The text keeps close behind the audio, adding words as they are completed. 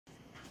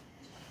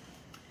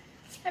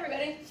Hi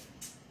everybody.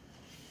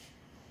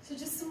 So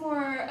just some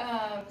more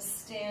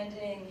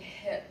standing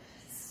hip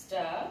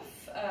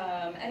stuff.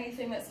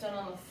 Anything that's done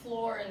on the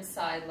floor and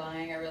side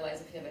lying, I realize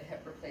if you have a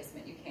hip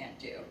replacement you can't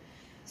do.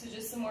 So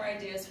just some more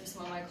ideas for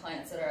some of my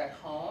clients that are at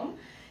home,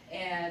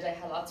 and I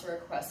had lots of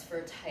requests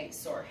for tight,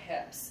 sore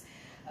hips.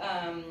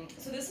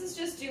 So this is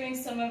just doing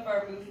some of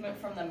our movement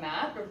from the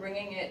mat, but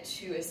bringing it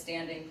to a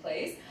standing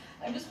place.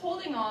 I'm just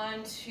holding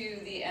on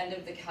to the end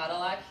of the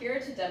Cadillac here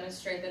to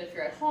demonstrate that if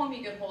you're at home,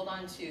 you could hold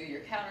on to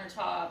your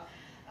countertop,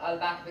 the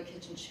back of a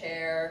kitchen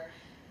chair,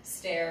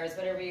 stairs,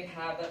 whatever you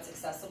have that's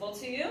accessible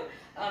to you.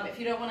 If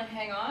you don't want to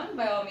hang on,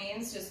 by all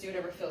means, just do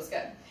whatever feels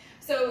good.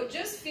 So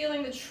just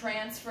feeling the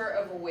transfer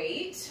of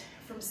weight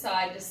from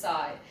side to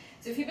side.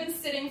 So if you've been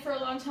sitting for a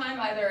long time,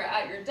 either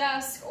at your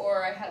desk,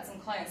 or I had some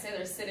clients say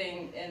they're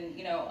sitting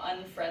in,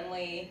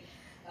 unfriendly,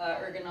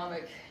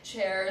 ergonomic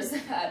chairs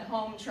at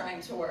home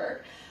trying to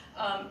work,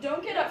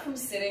 don't get up from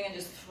sitting and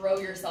just throw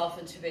yourself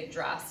into a big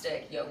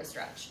drastic yoga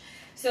stretch.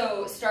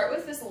 So start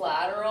with this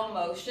lateral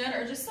motion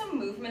or just some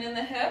movement in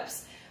the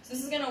hips. So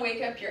this is going to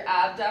wake up your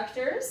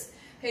abductors.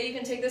 Okay, you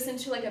can take this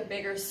into like a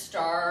bigger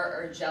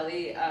star or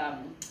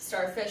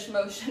starfish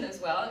motion as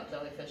well,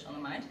 jellyfish on the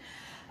mind.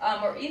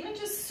 Or even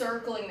just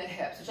circling the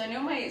hips, which I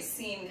know might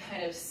seem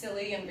kind of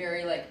silly and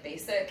very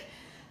basic,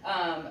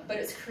 but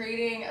it's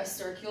creating a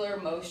circular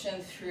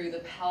motion through the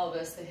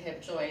pelvis, the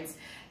hip joints,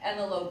 and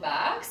the low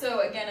back. So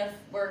again, if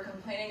we're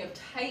complaining of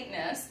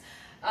tightness,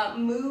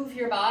 move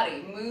your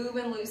body, move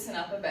and loosen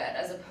up a bit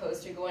as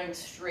opposed to going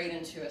straight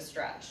into a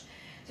stretch.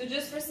 So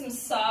just for some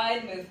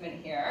side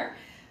movement here.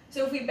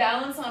 So if we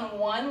balance on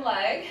one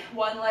leg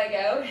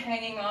out,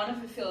 hanging on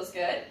if it feels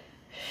good,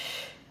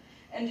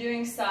 and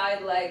doing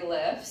side leg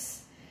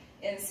lifts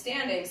in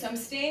standing. So I'm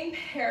staying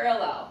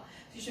parallel.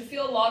 So you should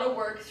feel a lot of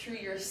work through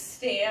your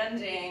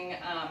standing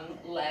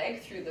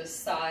leg, through the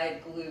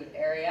side glute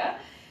area.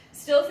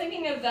 Still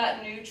thinking of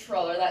that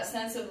neutral, or that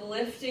sense of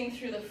lifting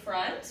through the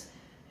front.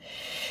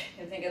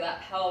 You can think of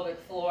that pelvic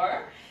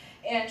floor,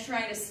 and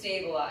trying to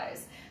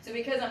stabilize. So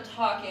because I'm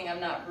talking, I'm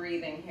not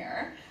breathing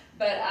here.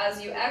 But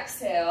as you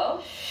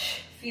exhale,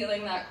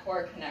 feeling that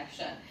core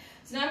connection.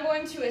 So now I'm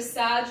going to a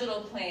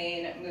sagittal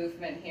plane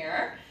movement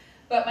here,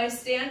 but my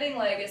standing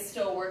leg is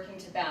still working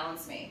to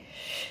balance me.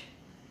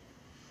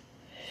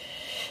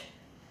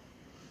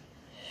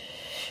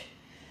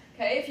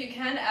 Okay, if you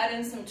can, add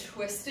in some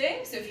twisting.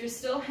 So if you're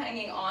still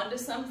hanging on to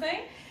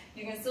something,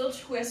 you can still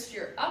twist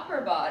your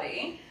upper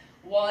body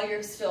while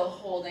you're still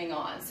holding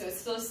on. So it's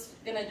still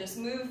gonna just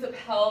move the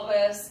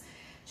pelvis,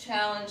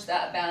 challenge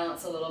that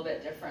balance a little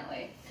bit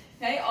differently.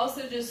 Okay,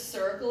 also just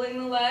circling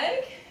the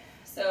leg.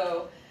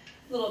 So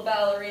little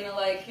ballerina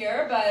leg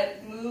here,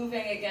 but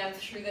moving again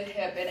through the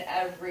hip in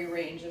every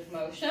range of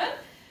motion,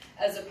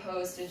 as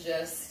opposed to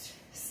just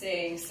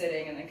staying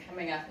sitting and then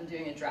coming up and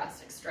doing a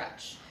drastic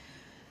stretch.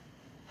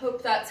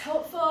 Hope that's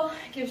helpful,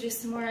 gives you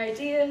some more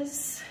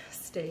ideas.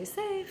 Stay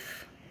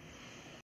safe.